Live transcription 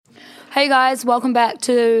Hey guys, welcome back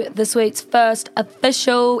to this week's first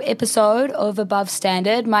official episode of Above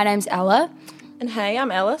Standard. My name's Ella. And hey,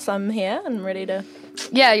 I'm Alice. I'm here and ready to...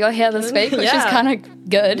 Yeah, you're here this week, which is kind of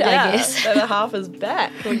good, I guess. The other half is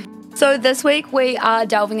back. So this week we are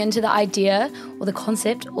delving into the idea or the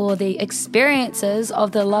concept or the experiences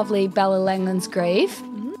of the lovely Bella Langlands Grieve.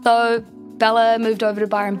 Mm-hmm. So Bella moved over to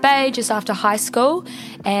Byron Bay just after high school,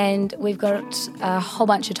 and we've got a whole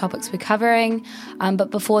bunch of topics we're covering. But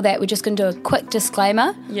before that, we're just going to do a quick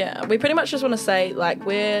disclaimer. Yeah, we pretty much just want to say,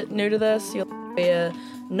 we're new to this. We're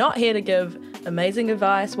not here to give amazing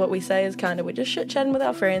advice. What we say is we're just chit-chatting with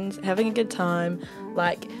our friends, having a good time.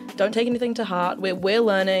 Don't take anything to heart. We're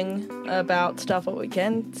learning about stuff, what we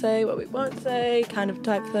can say, what we won't say,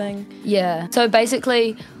 type thing. Yeah. So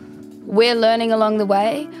basically, we're learning along the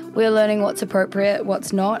way. We're learning what's appropriate,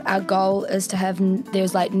 what's not. Our goal is to have,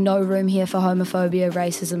 there's no room here for homophobia,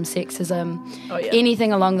 racism, sexism,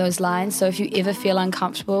 anything along those lines. So if you ever feel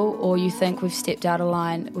uncomfortable or you think we've stepped out of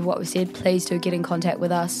line with what we said, please do get in contact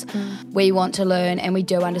with us. We want to learn, and we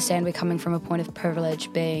do understand we're coming from a point of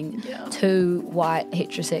privilege being two white,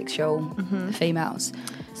 heterosexual females.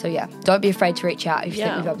 So yeah, don't be afraid to reach out if you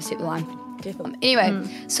think we've overstepped the line. Definitely.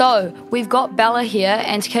 Anyway, so we've got Bella here,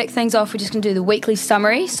 and to kick things off, we're just going to do the weekly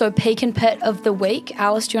summary. So peak and pit of the week.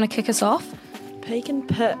 Alice, do you want to kick us off? Peak and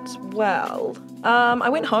pit. Well, I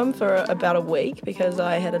went home for about a week because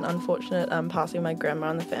I had an unfortunate passing of my grandma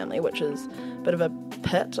in the family, which is a bit of a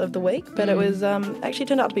pit of the week. But it was actually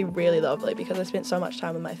turned out to be really lovely because I spent so much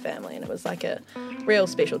time with my family, and it was a real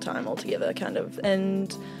special time altogether,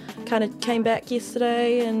 and came back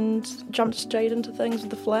yesterday and jumped straight into things with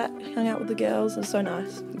the flat, hung out with the girls. It was so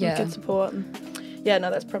nice. Yeah. Good support. And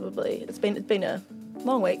that's probably, it's been a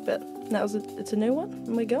long week, but it's a new one,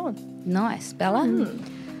 and we're going. Nice. Bella?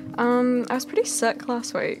 I was pretty sick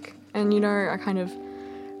last week, and I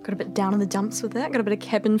got a bit down in the dumps with that, got a bit of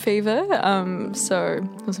cabin fever, so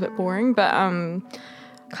it was a bit boring, but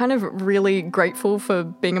really grateful for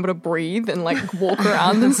being able to breathe and walk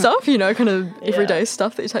around and stuff, everyday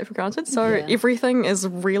stuff that you take for granted. So everything is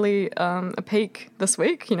really a peak this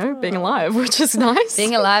week, being alive, which is nice.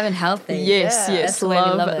 Being alive and healthy. Yes,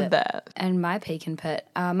 love that. And my peak and pit.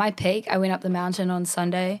 My peak, I went up the mountain on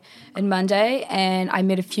Sunday and Monday, and I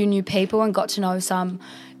met a few new people and got to know some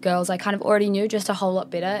girls I already knew just a whole lot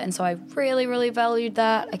better, and so I really, really valued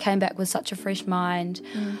that. I came back with such a fresh mind.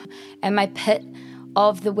 And my pit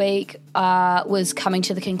of the week was coming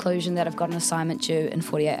to the conclusion that I've got an assignment due in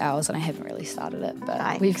 48 hours and I haven't really started it,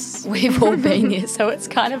 but we've all been there, so it's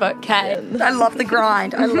okay. I love the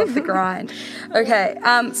grind. Okay,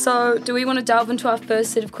 so do we want to delve into our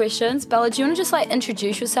first set of questions? Bella, do you want to just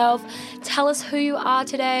introduce yourself, tell us who you are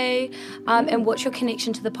today, and what's your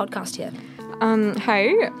connection to the podcast here?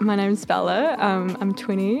 Hey, my name's Bella. I'm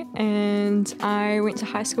 20 and I went to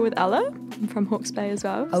high school with Ella. I'm from Hawke's Bay as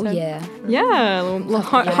well. Oh, so. Yeah,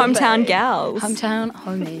 hometown gals. Hometown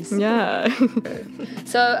homies. Yeah.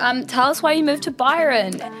 So tell us why you moved to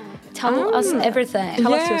Byron. Tell us everything.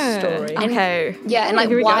 Tell us your story. Okay. Yeah, and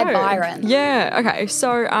why Byron? Yeah, okay.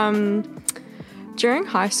 So during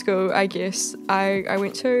high school, I guess, I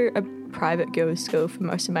went to a private girls' school for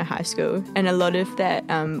most of my high school, and a lot of that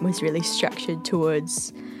was really structured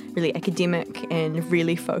towards really academic and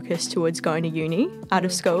really focused towards going to uni out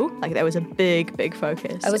of school. That was a big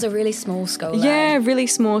focus. It was a really small school. Yeah, really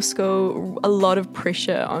small school. A lot of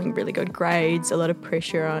pressure on really good grades, a lot of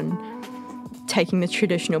pressure on taking the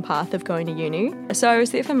traditional path of going to uni. So I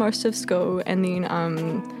was there for most of school, and then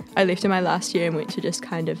I left in my last year and went to just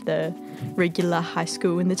the regular high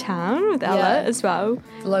school in the town with Ella as well.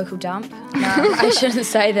 The local dump? No, I shouldn't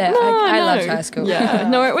say that. I loved high school. Yeah,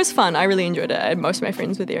 no, it was fun. I really enjoyed it. Most of my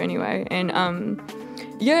friends were there anyway. And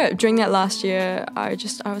during that last year, I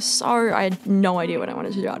had no idea what I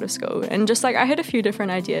wanted to do out of school. And I had a few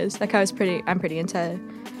different ideas. I'm pretty into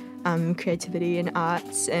creativity and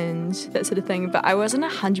arts and that sort of thing. But I wasn't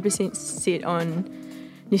 100% set on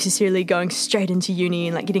necessarily going straight into uni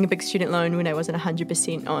and getting a big student loan when I wasn't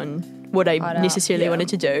 100% on what I necessarily wanted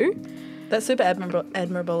to do. That's super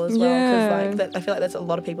admirable as well, because I feel that's a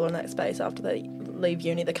lot of people in that space after they leave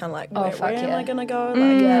uni. They're where am I gonna go?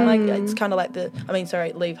 It's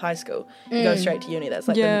leave high school, you go straight to uni. That's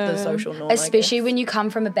the social norm, especially when you come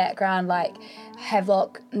from a background like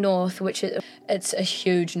Havelock North, which it's a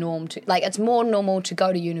huge norm to it's more normal to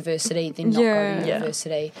go to university than not go to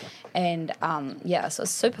university. And so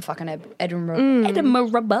it's super fucking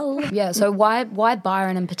admirable. Yeah, so why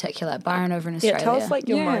Byron in particular? Byron over in Australia. Yeah, tell us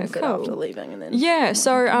your mindset after leaving, and then. Yeah,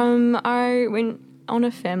 so I went on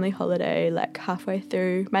a family holiday halfway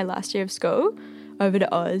through my last year of school over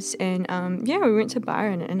to Oz, and we went to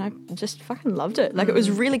Byron, and I just fucking loved it. Like, it was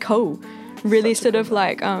really cool, really sort of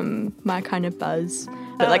like my kind of buzz,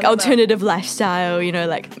 but like alternative lifestyle, you know,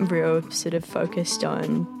 like real sort of focused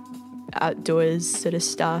on outdoors sort of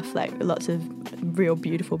stuff, like lots of real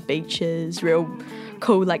beautiful beaches, real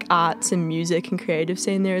cool like arts and music and creative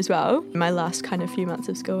scene there as well. My last kind of few months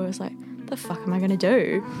of school, I was like, the fuck am I gonna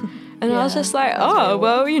do? And I was just like, oh,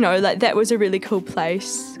 well, you know, like that was a really cool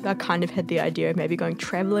place. I kind of had the idea of maybe going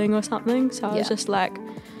traveling or something. So I was just like,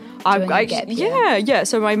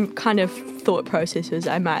 So my kind of thought process was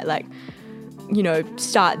I might like, you know,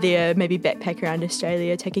 start there, maybe backpack around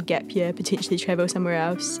Australia, take a gap year, potentially travel somewhere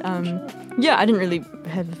else. I didn't really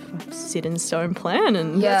have a set in stone plan,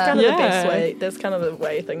 and that's kind of the best way. That's kind of the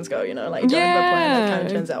way things go, you know, like you don't have a plan, it kind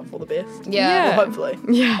of turns out for the best. Yeah, well, hopefully.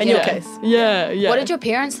 Yeah, in your case. Yeah. What did your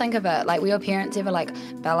parents think of it? Like, were your parents ever like,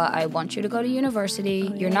 Bella, I want you to go to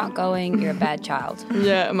university. You're not going. You're a bad child.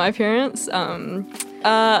 Yeah, my parents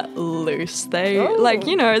are loose. They like,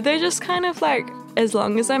 you know, they're just kind of like, as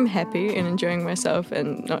long as I'm happy and enjoying myself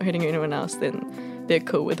and not hurting anyone else, then they're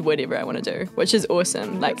cool with whatever I want to do, which is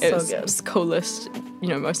awesome. Like, it's coolest, you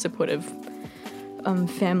know, most supportive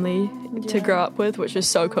family to grow up with, which was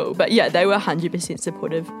so cool. But yeah, they were 100%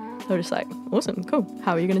 supportive. They were just like, awesome, cool.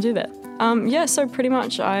 How are you going to do that? So pretty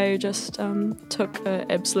much I just took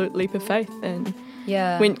an absolute leap of faith and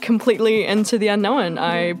went completely into the unknown.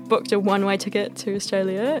 I booked a one-way ticket to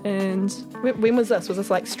Australia, and when was this? Was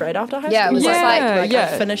this like straight after high school? Yeah, it was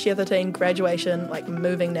like finished year 13, graduation, like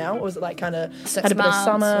moving now? Or was it like kind of had a bit of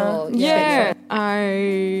summer?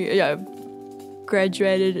 I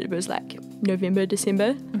graduated, it was like November,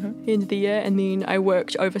 December, end of the year, and then I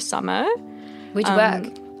worked over summer. Where'd you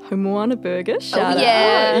work? Moana Burger. Shout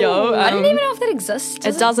out. Yo, I didn't even know if that exists.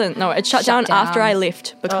 It doesn't. No, it shut down after I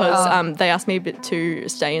left because they asked me to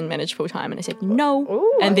stay and manage full time, and I said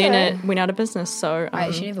no. And then it went out of business. So I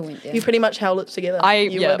actually never went there. You pretty much held it together.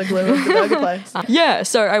 You were the glue of the burger place.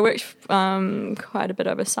 So I worked quite a bit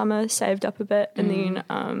over summer, saved up a bit, and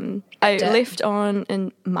then I left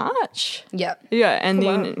in March. Yep. Yeah, and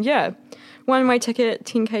then one-way ticket,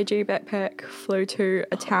 10 kg backpack, flew to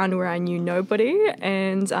a town where I knew nobody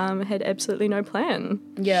and had absolutely no plan.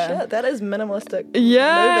 Yeah. Shit, that is minimalistic moving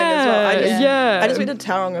as well. I just went to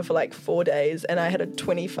Tauranga for like 4 days and I had a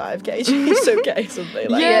 25 kg suitcase with me.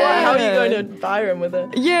 Like, how are you going to Byron with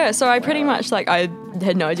it? Yeah, so I pretty much, like, I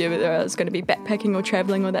had no idea whether I was going to be backpacking or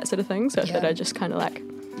travelling or that sort of thing, so I thought I'd just kind of, like,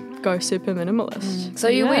 go super minimalist. So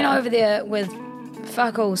you went over there with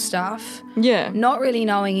fuck all stuff, not really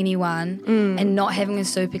knowing anyone, and not having a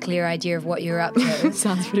super clear idea of what you're up to.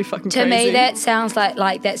 Sounds pretty fucking to crazy. me that sounds like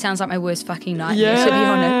my worst fucking nightmare, to be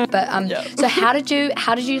honest. But so how did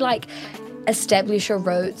you like establish your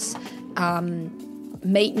roots,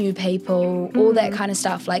 meet new people, all that kind of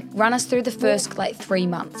stuff? Like, run us through the first like 3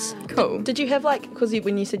 months. Cool. Did you have like, because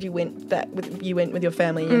when you said you went with your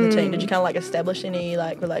family and the team, did you kind of like establish any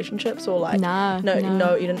like relationships or like no,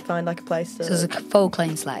 you didn't find like a place to... So it was a full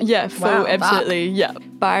clean slate. Yeah, full, absolutely. Yeah,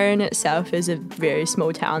 Byron itself is a very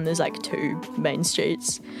small town. There's like 2 main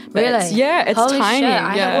streets. But really? It's Holy tiny.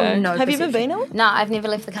 Shit, have you ever been on? No, I've never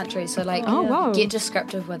left the country, so like get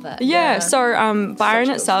descriptive with it. So Byron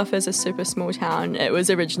itself is a super small town. It was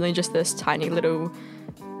originally just this tiny little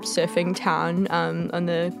surfing town on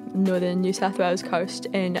the northern New South Wales coast,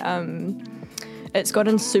 and it's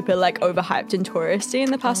gotten super like overhyped and touristy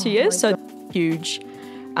in the past few years. So huge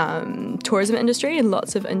tourism industry and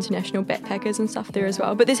lots of international backpackers and stuff there as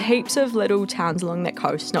well. But there's heaps of little towns along that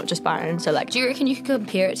coast, not just Byron. So like, do you reckon you could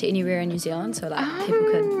compare it to anywhere in New Zealand? So like people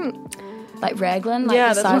could. Like Raglan? Like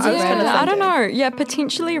that's what I was kind of thinking. I don't know. Yeah,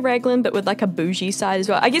 potentially Raglan, but with like a bougie side as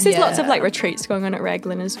well. I guess there's lots of like retreats going on at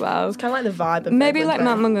Raglan as well. It's kind of like the vibe of maybe Raglan,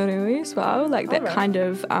 like Mount Maunganui as well. Like that kind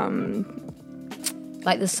of...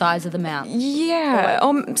 like the size of the mount. Yeah,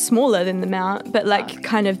 or smaller than the mount, but like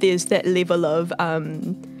kind of there's that level of...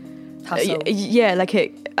 hustle. Yeah, like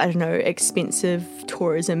I don't know, expensive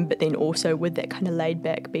tourism, but then also with that kind of laid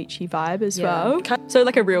back beachy vibe as well. So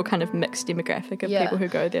like a real kind of mixed demographic of people who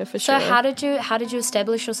go there for sure. So how did you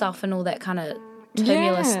establish yourself in all that kind of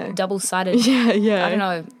tumulus, double-sided? I don't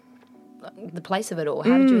know, the place of it all.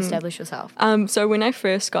 How did you establish yourself? So when I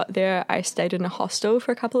first got there, I stayed in a hostel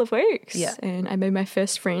for a couple of weeks. Yeah, and I made my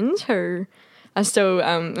first friend who I still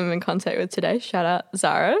am in contact with today. Shout out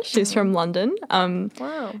Zara. She's from London. Wow.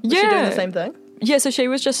 Was she doing the same thing? Yeah, so she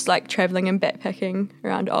was just like travelling and backpacking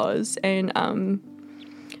around Oz. And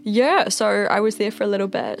so I was there for a little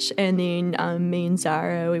bit. And then me and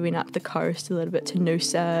Zara, we went up the coast a little bit to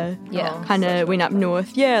Noosa. Yeah. Kind of went up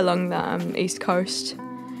north, along the east coast.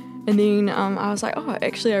 And then I was like, oh,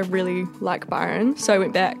 actually, I really like Byron. So I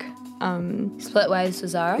went back. Split ways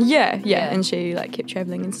with Zara? Yeah. And she like kept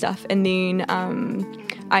traveling and stuff. And then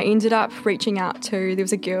I ended up reaching out to, there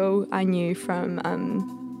was a girl I knew from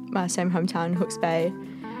my same hometown, Hawke's Bay,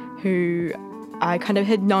 who I kind of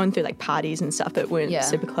had known through like parties and stuff, but weren't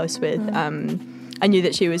super close with. I knew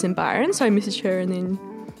that she was in Byron, so I messaged her, and then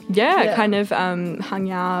kind of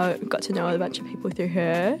hung out, got to know a bunch of people through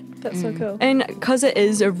her. That's so cool. And because it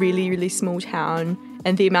is a really, really small town,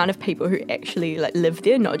 and the amount of people who actually like live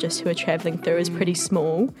there, not just who are travelling through, is pretty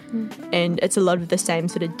small. And it's a lot of the same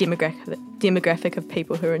sort of demographic of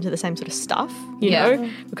people who are into the same sort of stuff, you know,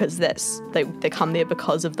 because they come there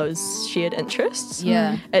because of those shared interests.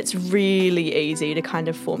 Yeah. It's really easy to kind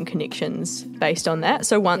of form connections based on that.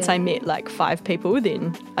 So once I met like 5 people,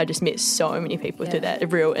 then I just met so many people through that, a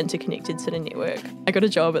real interconnected sort of network. I got a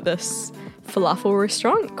job at this falafel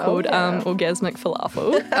restaurant called Orgasmic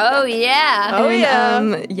Falafel. Oh, yeah. Oh,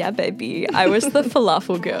 yeah. Yeah, baby. I was the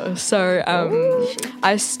falafel girl. So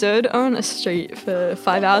I stood on a street for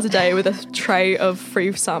 5 hours a day with a tray of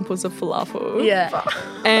free samples of falafel. Yeah.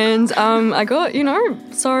 And I got,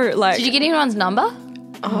 so like... Did you get anyone's number?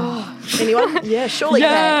 Oh, anyone? Yeah, surely.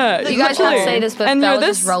 Yeah, You guys can't say this, but and Bella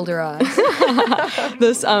just rolled her eyes.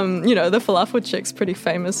 This, the falafel chick's pretty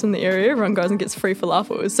famous in the area. Everyone goes and gets free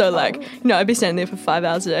falafel. So, I'd be standing there for 5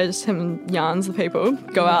 hours a day just having yarns with people.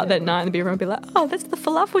 Go out that night and everyone would be like, oh, that's the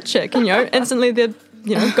falafel chick. And, instantly they'd,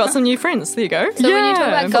 got some new friends. There you go. So when you talk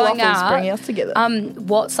about going Falafels bring out, us together.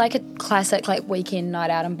 what's like a classic like weekend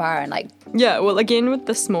night out in Byron? Like, Yeah, well, again, with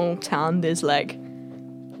the small town, there's like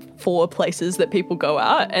 4 places that people go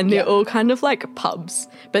out, and they're all kind of like pubs,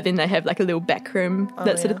 but then they have like a little back room,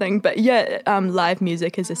 that sort of thing. But live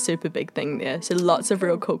music is a super big thing there. So lots of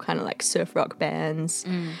real cool kind of like surf rock bands.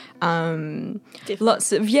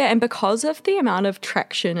 Lots of, and because of the amount of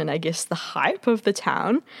traction and I guess the hype of the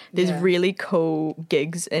town, there's really cool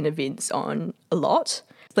gigs and events on a lot.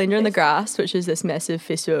 Splendor in the Grass, which is this massive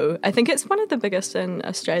festival. I think it's one of the biggest in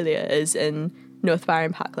Australia, is in North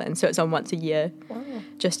Byron Parkland, so it's on once a year,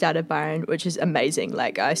 just out of Byron, which is amazing.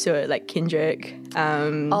 Like I saw it, like Kendrick,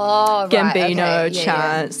 Gambino,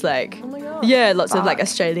 Chance, lots of like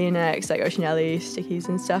Australian acts, like Ocean Alley, Stickies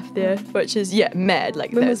and stuff there, which is mad.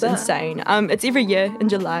 Like that's insane. It's every year in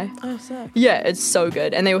July. Oh, sick. Yeah, it's so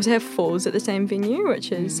good, and they also have falls at the same venue,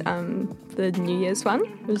 which is the New Year's one.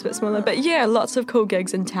 It was a bit smaller, but lots of cool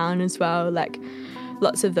gigs in town as well. Like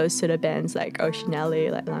lots of those sort of bands like Ocean Alley,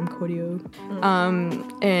 like Lime Cordial.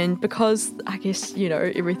 And because I guess,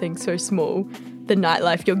 everything's so small, the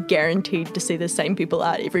nightlife, you're guaranteed to see the same people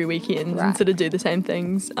out every weekend and sort of do the same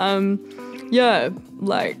things.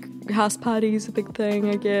 Like house parties, a big thing,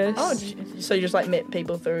 I guess. Oh, so you just like met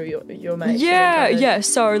people through your mates? Yeah.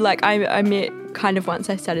 So like I met kind of once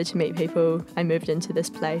I started to meet people, I moved into this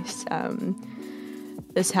place,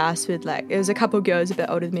 this house with it was a couple of girls a bit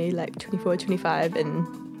older than me, like 24, 25,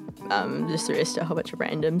 and just the rest, a whole bunch of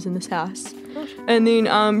randoms in this house. And then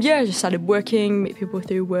I just started working, met people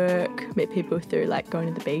through work, met people through like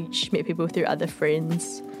going to the beach, met people through other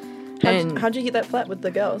friends. How'd you get that flat with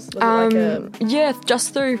the girls? Was it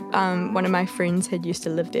just through one of my friends had used to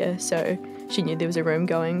live there, so she knew there was a room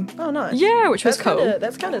going. Oh, nice. Yeah, which was cool.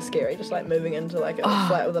 That's kind of scary, just like moving into like a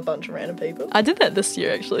flat with a bunch of random people. I did that this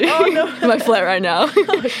year, actually. Oh, no. My flat right now.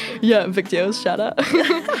 Yeah, big deal. Shout out. But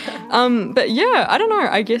I don't know.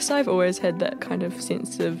 I guess I've always had that kind of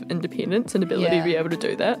sense of independence and ability to be able to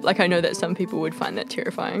do that. Like, I know that some people would find that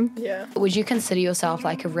terrifying. Yeah. Would you consider yourself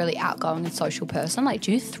like a really outgoing and social person? Like,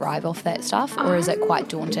 do you thrive off that stuff, or is it quite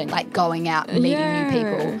daunting? Like going out and meeting new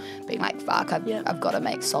people, being like, fuck, I've got to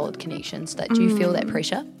make solid connections. Do you feel that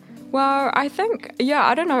pressure? Well, I think,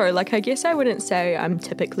 I don't know. Like, I guess I wouldn't say I'm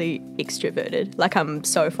typically extroverted. Like, I'm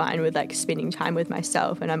so fine with, like, spending time with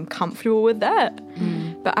myself, and I'm comfortable with that.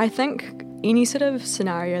 But I think any sort of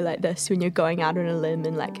scenario like this, when you're going out on a limb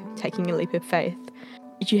and, like, taking a leap of faith,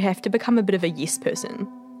 you have to become a bit of a yes person.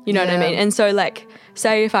 You know what I mean? And so, like,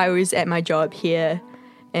 say if I was at my job here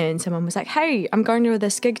and someone was like, hey, I'm going to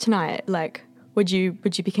this gig tonight, like, would you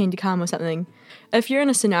be keen to come or something? If you're in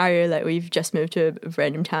a scenario like where you've just moved to a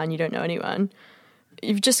random town, you don't know anyone,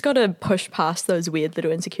 you've just got to push past those weird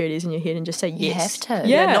little insecurities in your head and just say yes. You have to.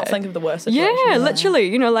 Yeah, not think of the worst situation. Yeah,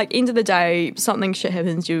 literally. Like, end of the day, something shit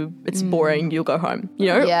happens, it's boring, you'll go home,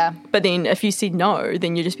 Yeah. But then if you said no,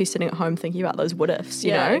 then you'll just be sitting at home thinking about those what ifs,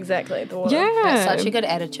 you know? Exactly. That's such a good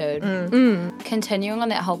attitude. Continuing on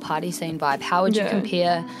that whole party scene vibe, how would you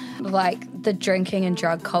compare, like, the drinking and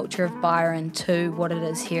drug culture of Byron to what it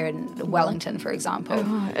is here in Wellington, for example?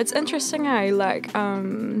 It's interesting, Like,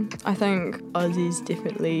 I think Aussies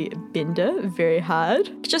definitely bender very hard.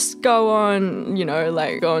 Just go on,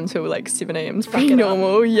 go until like 7 a.m. is pretty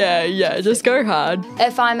normal. Yeah, just go hard.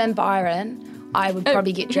 If I'm in Byron, I would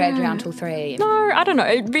probably get dragged around till 3 a.m. No, I don't know.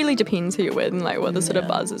 It really depends who you're with and like what the sort of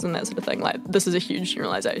buzz is and that sort of thing. Like this is a huge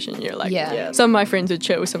generalization. You're like, some of my friends are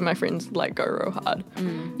chill, some of my friends like go real hard.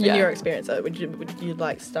 In your experience, would you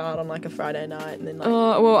like start on like a Friday night and then like?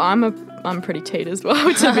 Well, I'm pretty teed as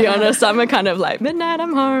well, to be honest. I'm a kind of like midnight,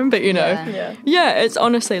 I'm home, but it's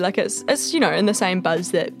honestly like it's in the same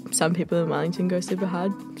buzz that some people in Wellington go super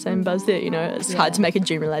hard. Same buzz that it's hard to make a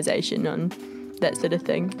generalization on that sort of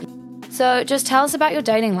thing. So just tell us about your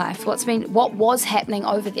dating life. What was happening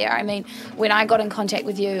over there? I mean, when I got in contact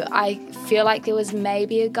with you, I feel like there was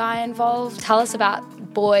maybe a guy involved. Tell us about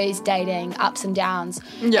boys dating, ups and downs,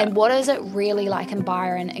 and what is it really like in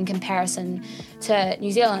Byron in comparison to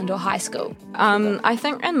New Zealand or high school? I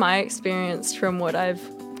think in my experience, from what I've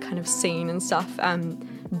kind of seen and stuff,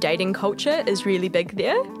 dating culture is really big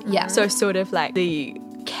there. Yeah. So sort of like the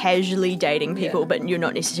casually dating people, but you're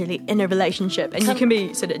not necessarily in a relationship, and you can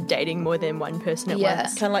be sort of dating more than one person at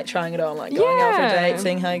once. Kind of like trying it on, like going out for a date,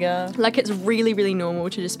 seeing how you go. Like it's really, really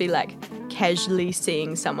normal to just be like casually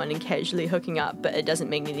seeing someone and casually hooking up, but it doesn't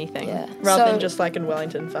mean anything. Rather than just like in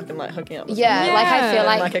Wellington fucking like hooking up with like I feel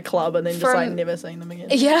like a club and then just like never seeing them again.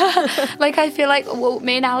 Like I feel like, well,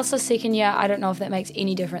 me and Alice's second year, I don't know if that makes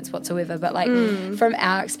any difference whatsoever, but like from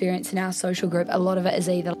our experience in our social group, a lot of it is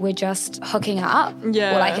either we're just hooking up,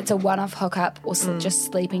 or like it's a one-off hookup, or just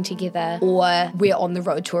sleeping together, or we're on the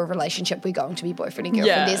road to a relationship, we're going to be boyfriend and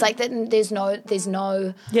girlfriend. There's like there's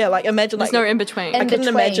no like imagine there's like no in between. I couldn't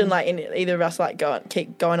imagine like either of us like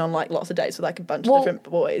keep going on like lots of dates with like a bunch of different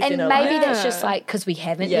boys, and maybe that's just like because we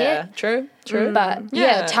haven't yet. True. But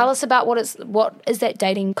tell us about what is that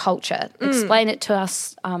dating culture? Explain it to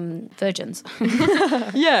us virgins.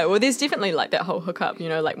 Well, there's definitely like that whole hookup,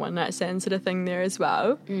 like one night stand sort of thing there as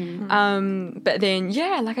well. But then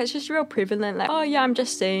like it's just real prevalent, like I'm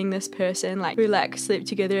just seeing this person, like we like sleep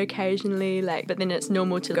together occasionally, like, but then it's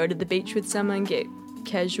normal to go to the beach with someone, get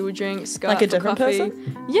casual drinks, go like out a for different coffee.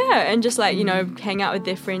 person, and just like hang out with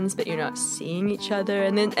their friends, but you're not seeing each other,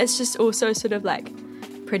 and then it's just also sort of like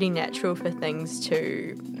pretty natural for things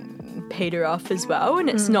to peter off as well, and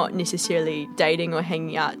it's not necessarily dating or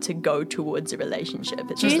hanging out to go towards a relationship.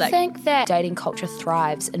 It's Do just you like, think that dating culture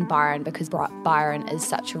thrives in Byron because Byron is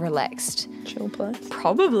such a relaxed chill place?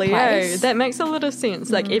 Probably, that makes a lot of sense.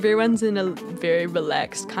 Like everyone's in a very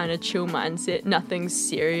relaxed kind of chill mindset, nothing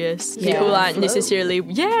serious. People aren't necessarily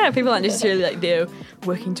like they're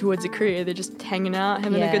working towards a career, they're just hanging out,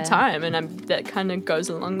 having a good time, and that kind of goes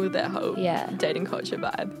along with that whole dating culture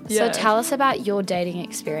vibe. So tell us about your dating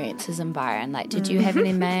experiences in Byron. Like, did you have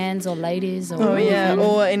any mans or ladies? Or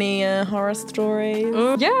or any horror stories?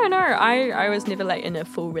 I was never like in a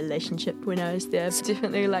full relationship when I was there.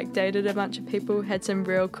 Definitely like dated a bunch of people, had some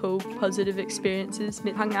real cool positive experiences,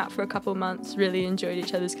 hung out for a couple months, really enjoyed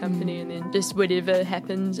each other's company, and then just whatever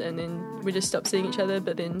happened, and then we just stopped seeing each other,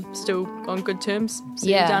 but then still on good terms,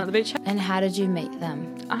 sitting down at the beach. And how did you meet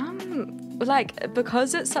them? Like,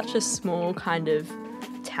 because it's such a small kind of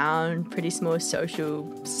town, pretty small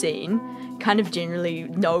social scene, kind of generally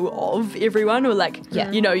know of everyone, or like,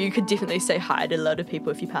 you could definitely say hi to a lot of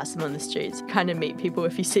people if you pass them on the streets. Kind of meet people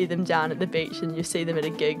if you see them down at the beach and you see them at a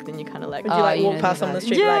gig, then you kind of like, would you like walk past them on the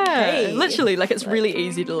street like, hey? Literally, like it's really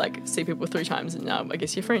easy to like see people 3 times and now I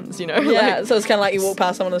guess you're friends, so it's kind of like you walk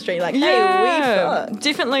past someone on the street like, hey, we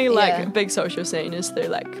definitely like big social scene is through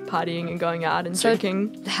like partying and going out and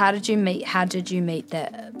drinking. How did you meet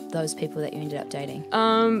those people that you ended up dating?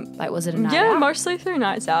 Like, was it a night out? Mostly through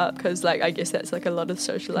nights out, because like I guess that's like a lot of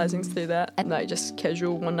socializing through that, and like just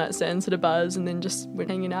casual one night stands at a bars, and then just we're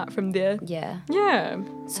hanging out from there.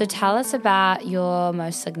 So tell us about your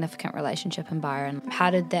most significant relationship in Byron.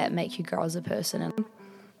 How did that make you grow as a person?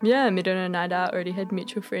 I met on a night out, already had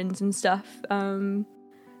mutual friends and stuff.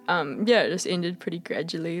 It just ended pretty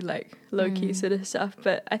gradually, like low-key sort of stuff,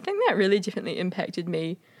 but I think that really definitely impacted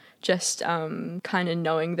me, just kind of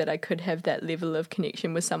knowing that I could have that level of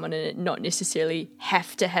connection with someone and it not necessarily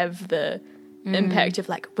have to have the impact of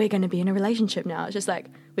like, we're going to be in a relationship now. It's just like,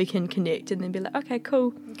 we can connect and then be like, okay,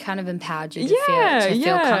 cool. Kind of empowered you to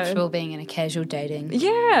feel comfortable being in a casual dating.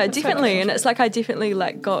 Yeah, definitely. And it's like I definitely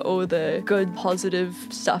like got all the good positive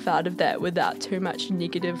stuff out of that without too much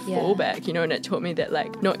negative fallback, and it taught me that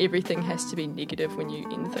like not everything has to be negative when you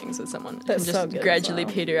end things with someone. It can just gradually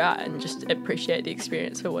peter out and just appreciate the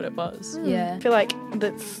experience for what it was. I feel like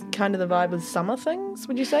that's kind of the vibe with summer things,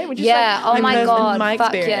 would you say? Say? Oh my God. In my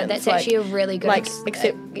experience, that's actually a really good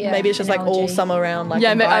except maybe it's just analogy. like all summer round, like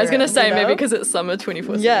in I was going to say, you know? maybe because it's summer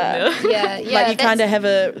 24/7. Yeah. Yeah, Like you kind of have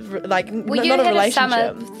a like Well, you not a had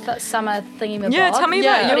relationship. summer thingy. Yeah, tell me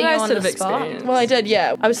about your Putting you guys' on sort of the spot. experience. Well, I did,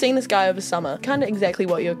 yeah. I was seeing this guy over summer. Kind of exactly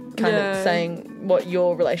what you're kind of saying, what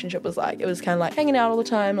your relationship was like. It was kind of like hanging out all the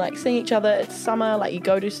time, like seeing each other. It's summer, like you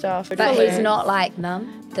go do stuff. But he's not like,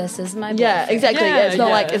 Mum, this is my boyfriend. Yeah, exactly. Yeah, it's not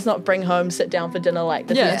yeah. like, it's not bring home, sit down for dinner, like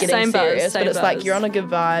this is getting same buzz, serious. same But it's like buzz. you're on a good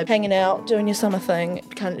vibe, hanging out, doing your summer thing.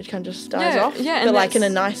 It kind of just dies off. Yeah, and but like in a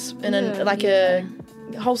that's- nice, a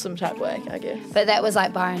wholesome type way, I guess. But that was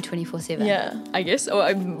like Byron 24/7. Yeah. I guess,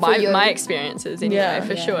 or my experiences anyway, Yeah.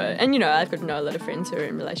 for sure. And, you know, I've got to know a lot of friends who are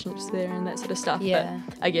in relationships there and that sort of stuff. Yeah.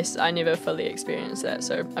 But I guess I never fully experienced that,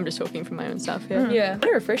 so I'm just talking from my own stuff here. Yeah.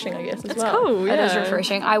 Very refreshing, I guess, as It's well. cool, yeah. It is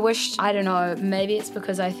refreshing. I wish, I don't know, maybe it's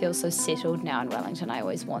because I feel so settled now in Wellington. I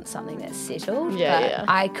always want something that's settled. Yeah, but yeah.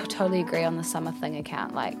 I could totally agree on the summer thing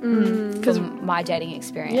account. Like, from my dating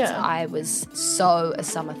experience, Yeah. I was so a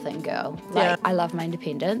summer thing girl. Like, Yeah. I love my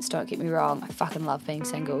independence, don't get me wrong. I fucking love being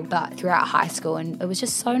single. But throughout high school, and it was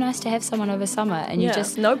just so nice to have someone over summer. And you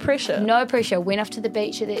just... no pressure. No pressure. Went off to the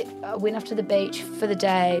beach for the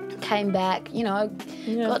day. Came back. You know,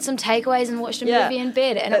 got some takeaways and watched a movie in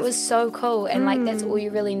bed, and it was so cool. And like that's all you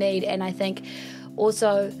really need. And I think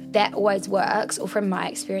also that always works, or from my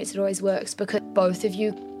experience, it always works because both of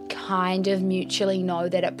you kind of mutually know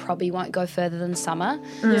that it probably won't go further than summer.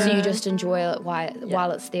 So you just enjoy it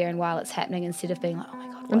while it's there and while it's happening, instead of being like, oh my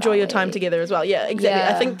god. Enjoy your time together as well. Yeah, exactly.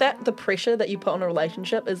 Yeah. I think that the pressure that you put on a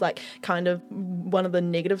relationship is like kind of one of the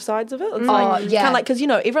negative sides of it. It's like, yeah. kind of like, because you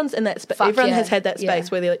know everyone's in that space. Fuck Everyone yeah. has had that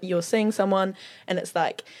space Yeah. where you're seeing someone and it's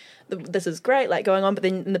like, this is great, like going on, but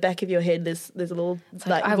then in the back of your head there's a little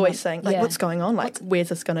like I voice want- saying like, yeah. what's going on, like where's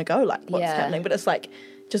this gonna go, like what's Yeah. happening. But it's like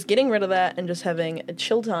just getting rid of that and just having a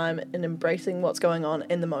chill time and embracing what's going on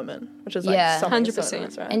in the moment, which is like Yeah. something so 100%.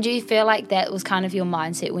 nice, right? And do you feel like that was kind of your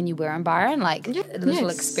mindset when you were in Byron? Like a little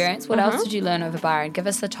Yes. experience? What else did you learn over Byron? Give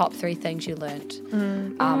us the top 3 things you learned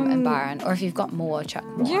in Byron. Or if you've got more, chuck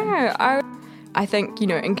more. Yeah, I think, you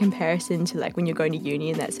know, in comparison to like when you're going to uni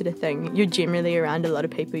and that sort of thing, you're generally around a lot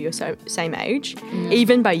of people your same age.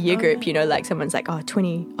 Even by year group, you know, like someone's like, oh,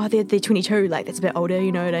 20, oh, they're 22, like that's a bit older, you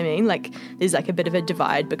know what I mean? Like there's like a bit of a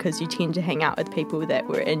divide because you tend to hang out with people that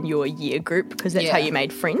were in your year group because that's how Yeah. you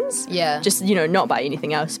made friends. Yeah. Just, you know, not by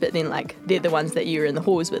anything else, but then like they're the ones that you were in the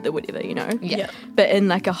halls with or whatever, you know? Yeah. But in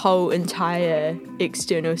like a whole entire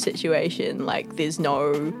external situation, like there's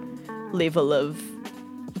no level of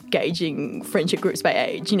gauging friendship groups by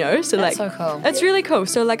age, you know? So That's like so cool. it's really cool.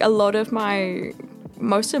 So like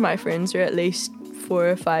most of my friends are at least 4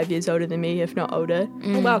 or 5 years older than me, if not older.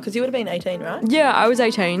 Oh, wow, because you would have been 18, right? Yeah, I was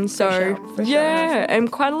 18, so Fresh out, yeah, and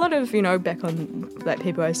quite a lot of, you know, back on like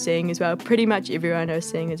people I was seeing as well. Pretty much everyone I was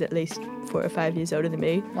seeing is at least 4 or 5 years older than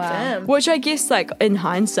me. Wow. Damn. Which I guess, like in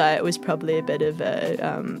hindsight, was probably a bit of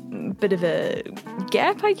a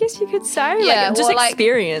gap, I guess you could say. Yeah, like, just well, like,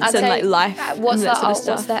 experience I'd and say, like life. What's and that sort of what's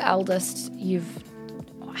stuff. the eldest you've?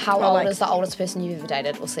 How Oh, old like- is the oldest person you've ever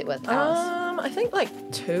dated or slept with? I think like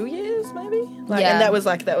 2 years maybe. Like, Yeah. and that was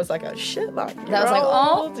like a shit. Like That was like,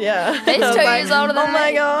 oh, old. Yeah. He's I was 2 like, years older than oh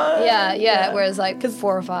my me. god. Yeah. Whereas like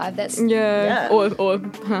 4 or 5, that's Yeah. Yeah. Or or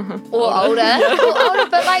older. Or older.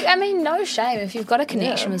 But like, I mean, no shame. If you've got a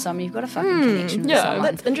connection with someone, you've got a fucking connection with yeah. someone.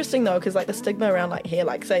 That's interesting though, because like the stigma around like here,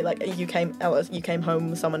 like say like you came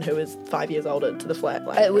home with someone who is 5 years older to the flat.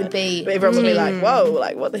 Like, It would be- everyone would be like, whoa,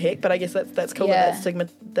 like what the heck? But I guess that's cool Yeah.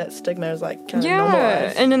 that stigma is like kind of yeah.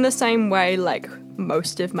 normalized. And in the same way, like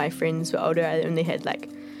most of my friends were older. I only had like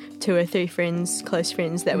 2 or 3 friends, close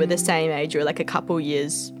friends that were the same age or like a couple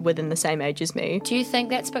years within the same age as me. Do you think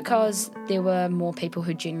that's because there were more people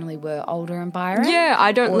who generally were older in Byron? Yeah,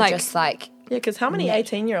 I don't Or like. just like, Yeah, because how many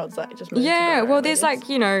 18-year-olds like just moved to Yeah, Byron, well, I there's guess? like,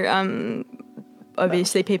 you know,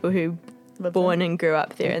 obviously people who were born and grew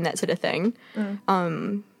up there and that sort of thing.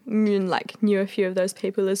 And like knew a few of those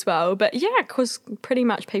people as well. But yeah, because pretty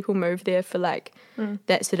much people move there for like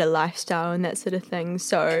that sort of lifestyle and that sort of thing.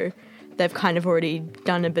 So they've kind of already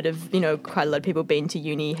done a bit of, you know, quite a lot of people been to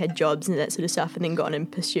uni, had jobs and that sort of stuff, and then gone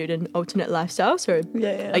and pursued an alternate lifestyle. So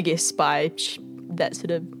Yeah. I guess by that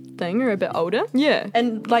sort of thing are a bit older. Yeah.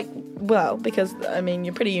 And like, well, because I mean,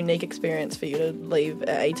 you're pretty unique experience for you to leave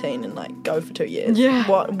at 18 and like go for 2 years. Yeah.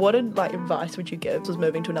 What advice would you give? Was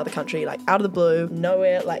moving to another country, like out of the blue,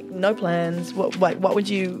 nowhere, like no plans. What would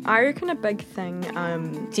you? I reckon a big thing,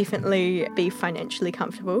 definitely be financially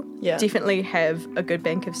comfortable. Yeah. Definitely have a good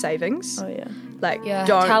bank of savings. Oh yeah. Like, yeah,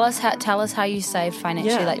 don't. tell us how you saved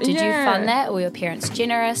financially. Yeah. Like, did you Yeah. fund that, or were your parents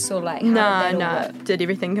generous, or like, how Nah, did that all work? did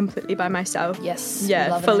everything completely by myself. Yes, Yeah,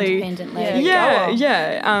 love fully. an independent Yeah. lady. Yeah, Go on.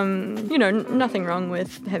 yeah. nothing wrong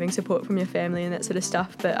with having support from your family and that sort of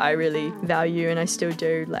stuff, but I really value, and I still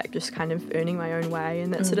do, like just kind of earning my own way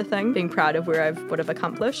and that sort of thing, being proud of what I've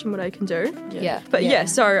accomplished and what I can do.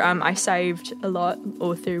 So I saved a lot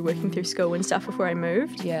all through working through school and stuff before I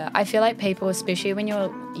moved. I feel like people, especially when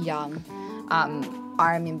you're young,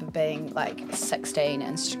 I remember being like 16,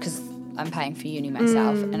 and because I'm paying for uni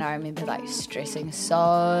myself, and I remember like stressing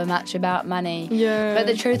so much about money. But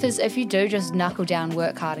the truth is, if you do just knuckle down,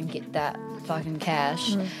 work hard and get that fucking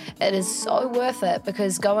cash, it is so worth it,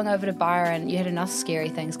 because going over to Byron, you had enough scary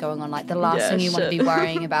things going on. Like the last thing you want to be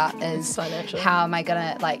worrying about is how am I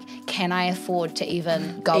gonna, like, can I afford to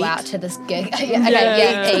even go out to this gig?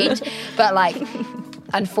 Eat. But like,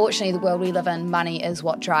 unfortunately, the world we live in, money is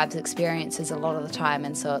what drives experiences a lot of the time,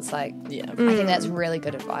 and so it's like, I think that's really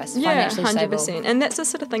good advice. Financially 100%. stable. And that's the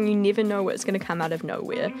sort of thing, you never know what's going to come out of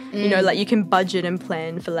nowhere. You know, like you can budget and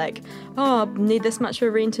plan for like, oh, need this much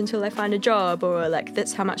for rent until I find a job, or like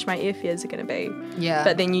that's how much my airfares are going to be.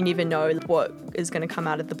 But then you never know what is going to come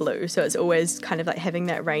out of the blue. So it's always kind of like having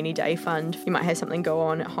that rainy day fund. You might have something go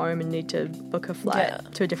on at home and need to book a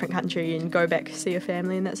flight to a different country and go back see your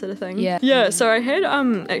family and that sort of thing. So I had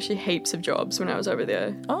actually heaps of jobs when I was over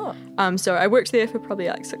there. So I worked there for probably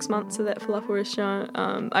like 6 months of that falafel restaurant.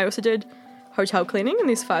 I also did hotel cleaning in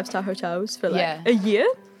these 5-star hotels for like a year,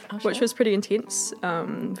 which was pretty intense.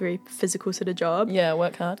 Very physical sort of job.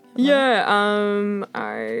 Work hard.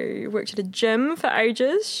 I worked at a gym for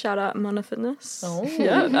ages. Shout out Mana Fitness.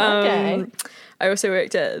 Okay. I also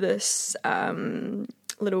worked at this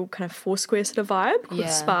little kind of Foursquare sort of vibe called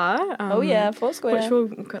Spa. Foursquare. Which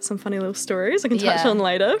we've got some funny little stories I can touch on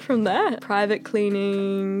later from that. Private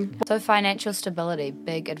cleaning. So financial stability,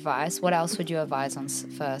 big advice. What else would you advise on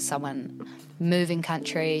for someone moving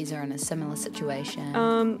countries or in a similar situation?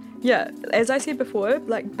 As I said before,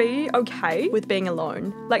 like be okay with being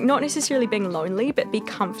alone. Like not necessarily being lonely, but be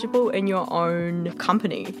comfortable in your own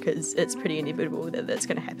company, because it's pretty inevitable that that's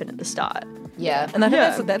going to happen at the start. And I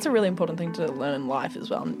think that's a really important thing to learn in life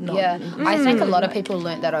as well. I think a lot of people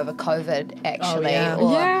learnt that over COVID, actually.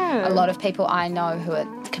 A lot of people I know who are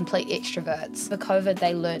complete extroverts. For COVID,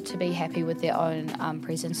 they learnt to be happy with their own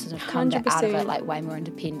presence and have come out of it like way more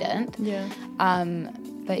independent.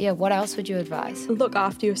 But what else would you advise? Look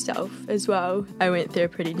after yourself as well. I went through a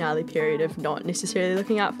pretty gnarly period of not necessarily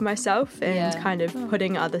looking out for myself and kind of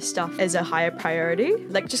putting other stuff as a higher priority.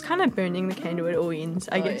 Like just kind of burning the candle at all ends,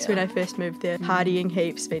 I guess, when I first moved there. Partying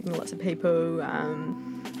heaps, meeting lots of people.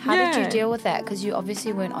 How did you deal with that? Because you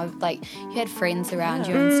obviously weren't, like, you had friends around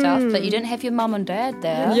you and stuff, but you didn't have your mum and dad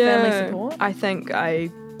there. Family support. I think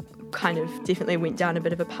I kind of definitely went down a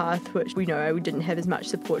bit of a path which I didn't have as much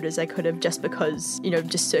support as I could have, just because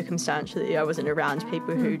just circumstantially I wasn't around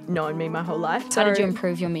people who'd known me my whole life. How did you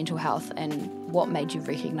improve your mental health, and what made you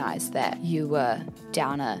recognise that you were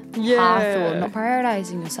down a path or not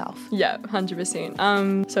prioritising yourself?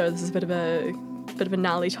 100%. So this is a bit of a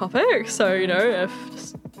gnarly topic, so if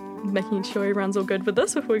just making sure everyone's all good with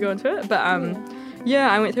this before we go into it, but I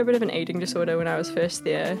went through a bit of an eating disorder when I was first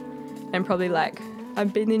there, and probably like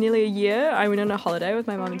I've been there nearly a year. I went on a holiday with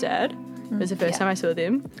my mum and dad. It was the first time I saw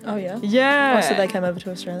them. Oh, yeah? Yeah. Oh, so they came over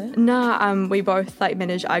to Australia? Nah, we both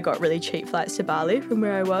managed. I got really cheap flights to Bali from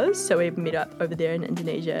where I was, so we met up over there in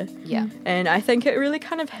Indonesia. And I think it really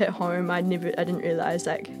kind of hit home. I didn't realise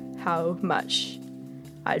how much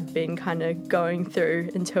I'd been kind of going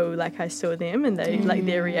through until I saw them, and they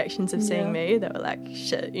their reactions of seeing me. They were like,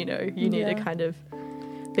 shit, you need to kind of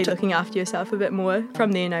be looking after yourself a bit more.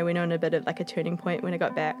 From then I went on a bit of a turning point when I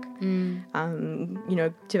got back.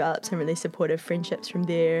 Developed some really supportive friendships from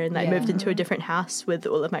there, and moved into a different house with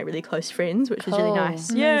all of my really close friends, which was really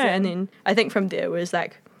nice. And then I think from there was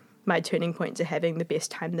my turning point to having the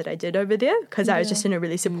best time that I did over there, because I was just in a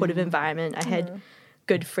really supportive environment. I had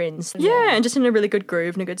good friends, and just in a really good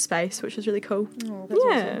groove and a good space, which was really cool.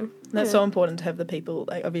 Awesome. That's so important to have the people.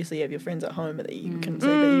 Obviously you have your friends at home that you can see,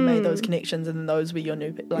 but you made those connections, and those were your new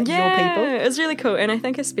your people. It was really cool. And I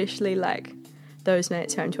think especially those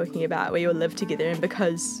mates who I'm talking about, where you all live together, and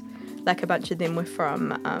because a bunch of them were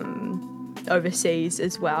from overseas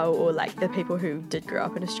as well, or the people who did grow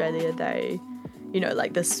up in Australia, they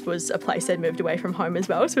this was a place they'd moved away from home as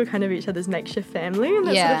well, so we're kind of each other's makeshift family and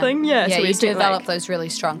that sort of thing. So we developed those really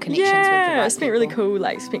strong connections with the right spent really cool,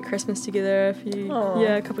 spent Christmas together a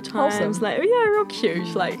couple times. Wholesome. Real cute,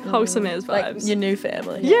 wholesome as vibes. Your new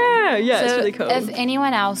family. It's really cool. If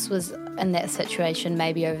anyone else was in that situation,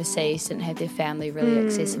 maybe overseas, didn't have their family really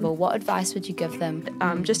accessible, what advice would you give them?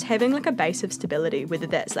 Just having a base of stability, whether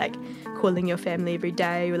that's calling your family every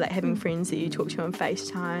day, or having friends that you talk to on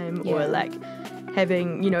FaceTime, or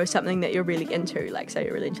having, you know, something that you're really into, like say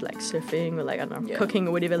you're really into like surfing or like, I don't know, cooking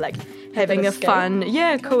or whatever, like having a fun,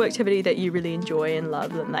 cool activity that you really enjoy and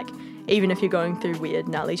love. And like, even if you're going through weird,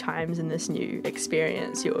 gnarly times in this new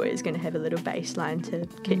experience, you're always going to have a little baseline to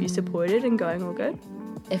keep you supported and going all good.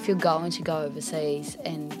 If you're going to go overseas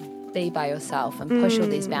and be by yourself and push all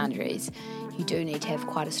these boundaries, you do need to have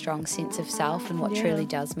quite a strong sense of self and what truly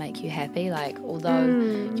does make you happy. Like, although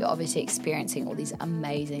you're obviously experiencing all these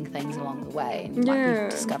amazing things along the way and you might be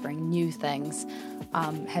discovering new things,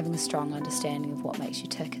 having a strong understanding of what makes you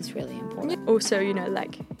tick is really important. Also, you know,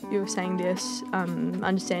 like you were saying this,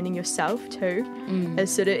 understanding yourself too,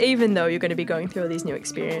 as sort of, even though you're going to be going through all these new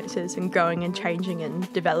experiences and growing and changing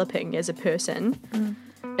and developing as a person,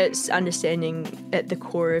 it's understanding at the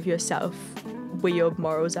core of yourself where your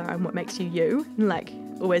morals are and what makes you you, and like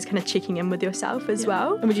always kind of checking in with yourself as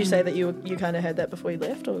well. And would you say that you kind of had that before you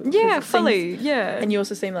left? Or Fully, yeah. And you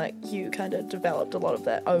also seem like you kind of developed a lot of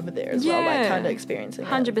that over there as well, like kind of experiencing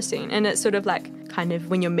 100%. And it's sort of like kind of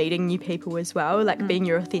when you're meeting new people as well, like being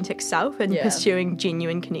your authentic self and pursuing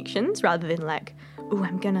genuine connections rather than like, oh,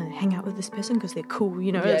 I'm going to hang out with this person because they're cool,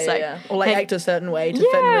 you know? It's like, or like act a certain way to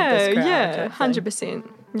fit in with this crowd. Yeah, 100%.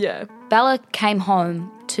 Yeah. Bella came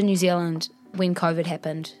home to New Zealand when COVID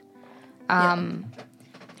happened.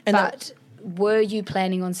 But were you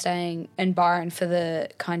planning on staying in Byron for the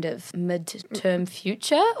kind of mid-term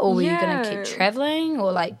future, or were you going to keep travelling,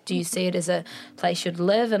 or like do you see it as a place you'd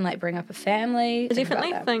live and like bring up a family? I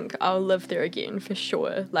definitely think I'll live there again for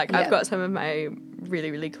sure. Like I've got some of my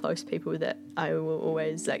really, really close people that I will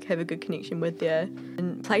always like have a good connection with there.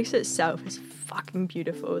 And the place itself is fucking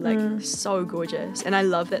beautiful, like so gorgeous. And I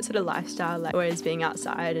love that sort of lifestyle, like always being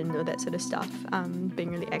outside and all that sort of stuff,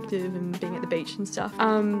 being really active and being at the beach and stuff.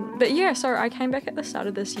 But yeah, so I came back at the start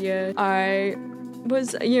of this year. I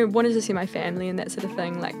was, you know, wanted to see my family and that sort of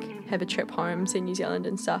thing, like have a trip home, see New Zealand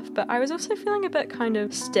and stuff. But I was also feeling a bit kind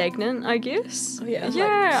of stagnant, I guess. Oh yeah,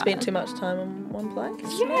 like spent too much time in one place.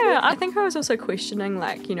 Yeah, maybe? I think I was also questioning,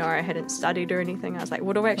 like, you know, I hadn't studied or anything. I was like,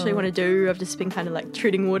 what do I actually want to do? I've just been kind of like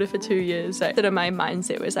treading water for 2 years. So sort of my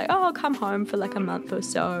mindset was like, oh, I'll come home for like a month or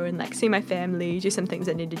so and like see my family, do some things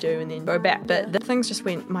I need to do and then go back. But the things just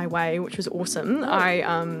went my way, which was awesome.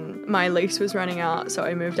 My lease was running out, so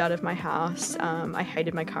I moved out of my house. I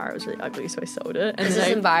hated my car. It was really ugly, so I sold it. And is this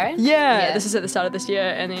in Byron? Yeah, this is at the start of this year,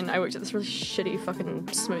 and then I worked at this really shitty fucking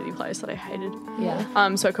smoothie place that I hated.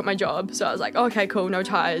 Yeah. So I quit my job. So I was like, oh, okay, cool, no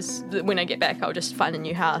ties. When I get back, I'll just find a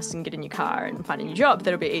new house and get a new car and find a new job.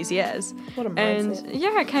 That'll be easy as. What a mindset. And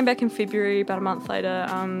yeah, I came back in February. About a month later,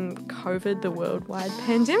 COVID, the worldwide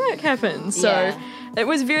pandemic, happened. So it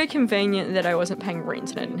was very convenient that I wasn't paying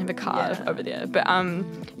rent and I didn't have a car over there. But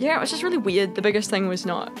it was just really weird. The biggest thing was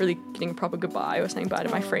not really getting a proper goodbye or saying bye to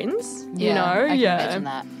my friends. You know, I can imagine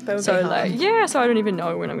that. So like, so I don't even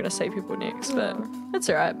know when I'm going to see people next, but it's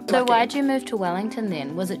all right. So why'd you move to Wellington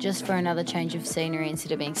then? Was it just for another change of scenery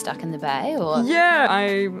instead of being stuck in the Bay, or? Yeah,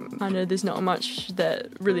 I know there's not much that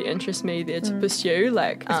really interests me there to pursue,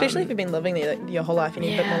 like especially if you've been living there like, your whole life, you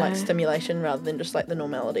need a bit more like stimulation rather than just like the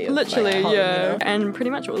normality of literally like, home, you know? And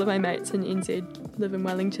pretty much all of my mates in NZ live in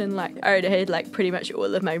Wellington. Like I already had like pretty much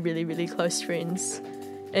all of my really, really close friends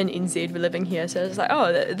in NZ were living here, so I was like,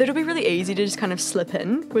 oh, that'll be really easy to just kind of slip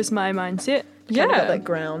in, was my mindset. Kind of got that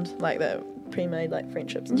ground, like that pre-made like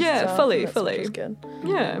friendships and stuff. fully. Which is good.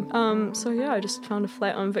 I just found a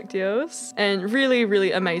flat on Vic Deals, and really,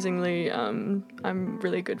 really amazingly, I'm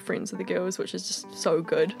really good friends with the girls, which is just so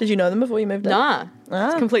good. Did you know them before you moved in? Nah,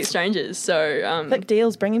 it's complete strangers. So Vic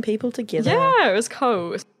Deals, bringing people together. Yeah, it was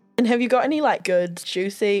cool. And have you got any like good,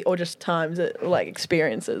 juicy, or just times that like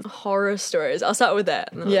experiences? Horror stories. I'll start with that.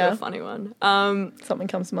 A funny one. Something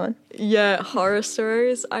comes to mind. Yeah, horror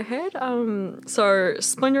stories. I had so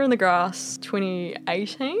Splendor in the Grass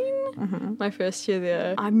 2018. My first year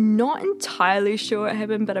there. I'm not entirely sure what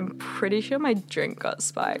happened, but I'm pretty sure my drink got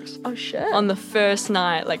spiked. Oh shit. On the first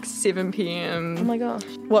night, like 7 p.m. Oh my gosh.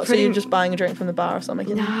 What, so you're just buying a drink from the bar or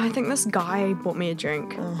something? No, I think this guy bought me a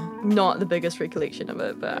drink. Not the biggest recollection of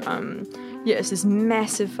it, but it's this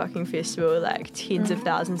massive fucking festival, like tens of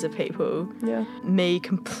thousands of people. Yeah. Me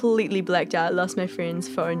completely blacked out, lost my friend's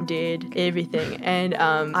phone dead, everything. And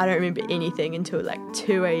I don't remember anything until like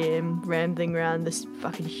 2 a.m. rambling around this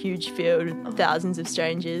fucking huge field with thousands of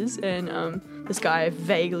strangers. And this guy I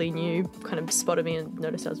vaguely knew kind of spotted me and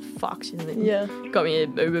noticed I was fucked, and then got me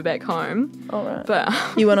an Uber back home. All right. But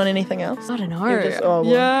you went on anything else? I don't know.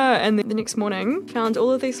 Yeah, and then the next morning found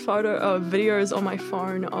all of these videos on my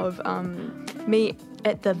phone of me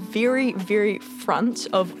at the very, very front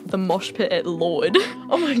of the mosh pit at Lord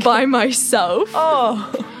by myself.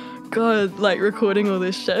 Oh. God, like recording all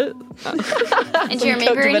this shit. And do you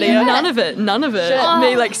remember cooked any video. of None it? of it. Oh.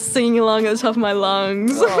 Me like singing along at the top of my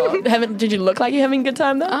lungs. Did you look like you're having a good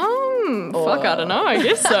time though? Fuck, I don't know. I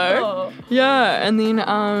guess so. Yeah, and then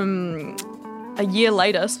a year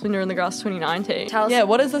later, Splinter in the Grass 2019. Tell us. Yeah,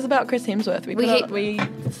 what is this about Chris Hemsworth? We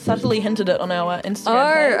subtly hinted it on our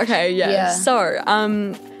Instagram Oh, page. okay, yeah. Yeah. So,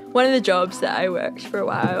 one of the jobs that I worked for a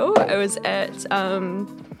while, I was at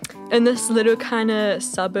in this little kind of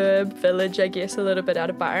suburb village, I guess, a little bit out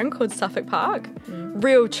of Byron, called Suffolk Park.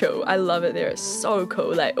 Real chill. I love it there. It's so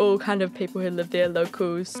cool. Like all kind of people who live there,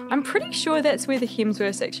 locals. I'm pretty sure that's where the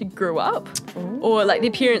Hemsworths actually grew up. Or like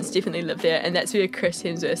their parents definitely lived there, and that's where Chris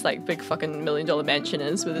Hemsworth's like big fucking $1 million mansion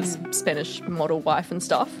is with his Spanish model wife and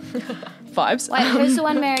stuff. Vibes. Wait, who's the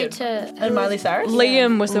one married to? And Miley Cyrus?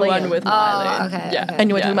 Liam was the one with Miley. okay, Yeah. okay. And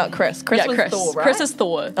you were talking about Chris. Chris was Chris. Thor, right? Chris is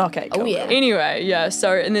Thor. Okay, cool. Oh, yeah. Anyway, yeah,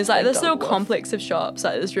 so, and there's like Big this little dog wolf. complex of shops,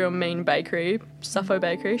 like this real mean bakery, Suffo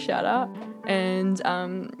Bakery, shout out. And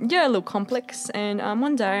yeah, a little complex. And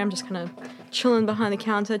one day I'm just kind of chilling behind the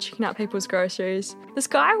counter, checking out people's groceries. This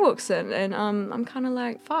guy walks in, and I'm kind of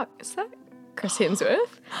like, fuck, is that Chris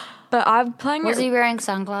Hemsworth? But I'm playing Was it. he wearing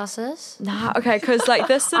sunglasses? Nah, okay, because like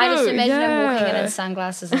this little. I just imagine him walking in yeah. his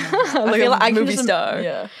sunglasses. And like feel a like I can movie just star.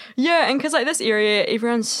 yeah. Yeah, and because like this area,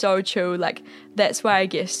 everyone's so chill. Like that's why I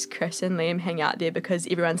guess Chris and Liam hang out there, because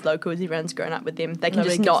everyone's locals, everyone's grown up with them. They can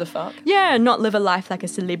Nobody just gives not, a fuck. yeah, not live a life like a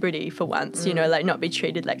celebrity for once. You know, like not be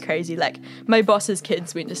treated like crazy. Like my boss's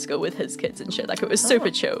kids went to school with his kids and shit. Like it was super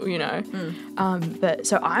chill. You know, but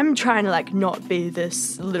so I'm trying to like not be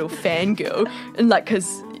this little fangirl, and like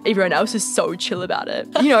because everyone else is so chill about it.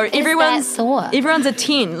 You know, everyone's a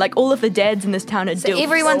 10. Like all of the dads in this town are dilfs.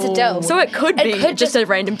 everyone's a dilf. So it could be could just a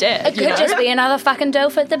random dad. It could just be another fucking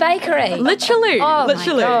dilf at the bakery. Literally. Oh my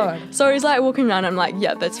literally. God. So he's like walking around. I'm like,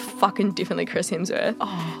 yeah, that's fucking definitely Chris Hemsworth.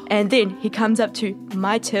 And then he comes up to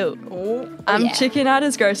my till. I'm yeah. checking out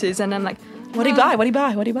his groceries, and I'm like, What do you buy? What do you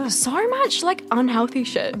buy? What do you buy? so much like unhealthy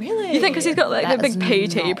shit. Really? You think because he's got like that That's big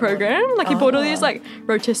PT not program? Like he bought all these like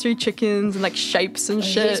rotisserie chickens and like shapes and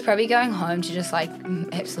He's shit. probably going home to just like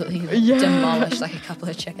absolutely Yeah. demolish like a couple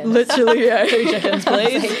of chickens. Literally, yeah. Chickens,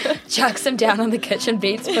 please. He chucks him down on the kitchen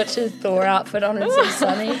beats, puts his Thor outfit on and some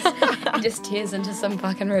sunnies. He just tears into some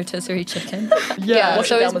fucking rotisserie chicken. Yeah. Wash it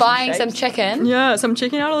So down he's with some buying some shapes. chicken. Yeah, so I'm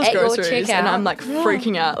checking out all his At your groceries, and checkout. I'm like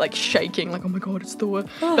freaking out, like shaking, like oh my god, it's Thor,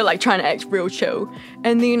 but like trying to act real chill.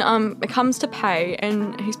 And then it comes to pay,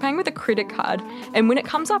 and he's paying with a credit card. And when it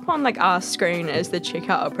comes up on like our screen as the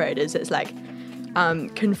checkout operators, it's like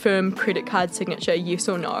confirm credit card signature, yes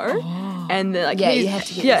or no. And then, like, Yeah, he's, you have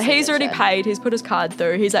to get yeah, the he's already signature. paid. He's put his card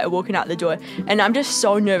through. He's like walking out the door, and I'm just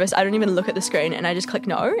so nervous. I don't even look at the screen, and I just click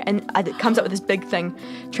no, and it comes up with this big thing,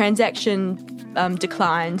 transaction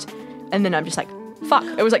declined, and then I'm just like, fuck.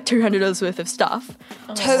 It was like $200 worth of stuff.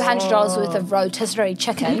 $200 worth of rotisserie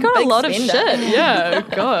chicken. You got a Big lot spender. of shit. Yeah,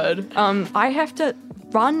 God. I have to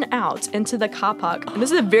run out into the car park, and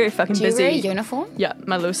this is a very fucking Do you busy. wear a uniform? Yeah,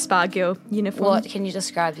 my little spa girl uniform. What can you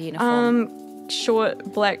describe the uniform?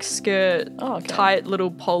 Short black skirt, okay. tight little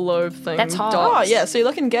polo thing. That's hot. Oh, dots. yeah, so you're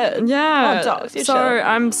looking good. Yeah. Oh, dogs, you're so chill.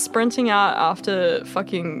 I'm sprinting out after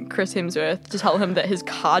fucking Chris Hemsworth to tell him that his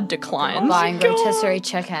card declined. Buying rotisserie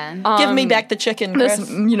chicken. Give me back the chicken, Chris. This,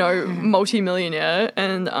 multi-millionaire,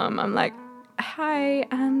 and I'm like, hi,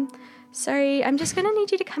 sorry, I'm just gonna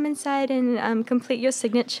need you to come inside and complete your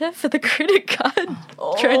signature for the credit card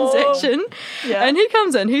transaction. Yeah. And he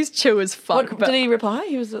comes in, he's chill as fuck. What, but did he reply?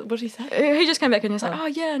 What did he say? he just came back and he's like, oh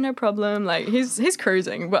yeah, no problem. Like he's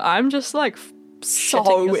cruising, but I'm just like so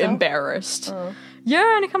Shitting yourself? embarrassed.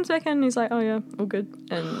 Yeah, and he comes back in and he's like, oh yeah, all good.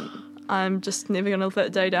 And I'm just never gonna let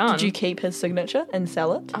that day down. Did you keep his signature and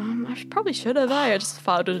sell it? I probably should have. I just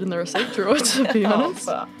filed it in the receipt drawer, to be honest.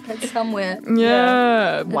 It's somewhere.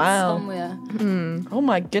 Yeah. Wow. Somewhere. Oh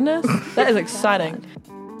my goodness. That is exciting.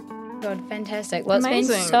 God, fantastic. Well, it's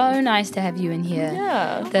Amazing. been so nice to have you in here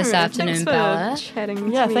Yeah. this afternoon, Thanks for Bella.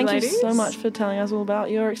 chatting Yeah, to me, thank ladies. you so much for telling us all about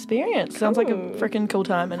your experience. Sounds like a freaking cool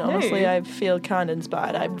time, and honestly, I feel kind of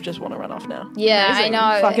inspired. I just want to run off now. Yeah, Amazing.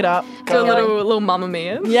 I know. Fuck it up. Do a Go. little Mamma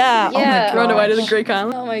Mia. Yeah. Yeah. Oh my Run god. away to the Greek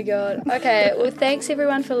island. Oh my god. Okay, well, thanks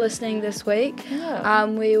everyone for listening this week. Yeah.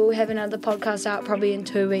 We will have another podcast out probably in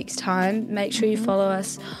 2 weeks' time. Make sure you follow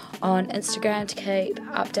us on Instagram to keep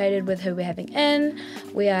updated with who we're having in.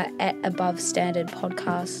 We are at Above Standard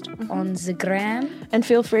Podcast on the gram. And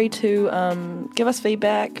feel free to give us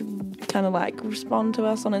feedback, kind of like respond to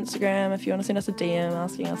us on Instagram if you want to send us a DM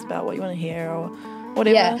asking us about what you want to hear or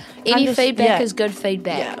whatever. Yeah, any Just- feedback yeah. is good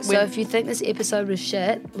feedback. Yeah, so we're- if you think this episode was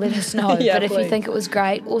shit, let us know. Yeah, but if you please. think it was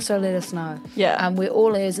great, also let us know. Yeah. We're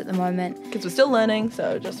all ears at the moment. Because we're still learning,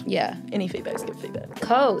 so just Yeah. any feedback's good feedback.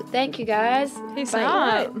 Cool. Thank you, guys. Peace Bye.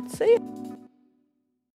 out. See ya.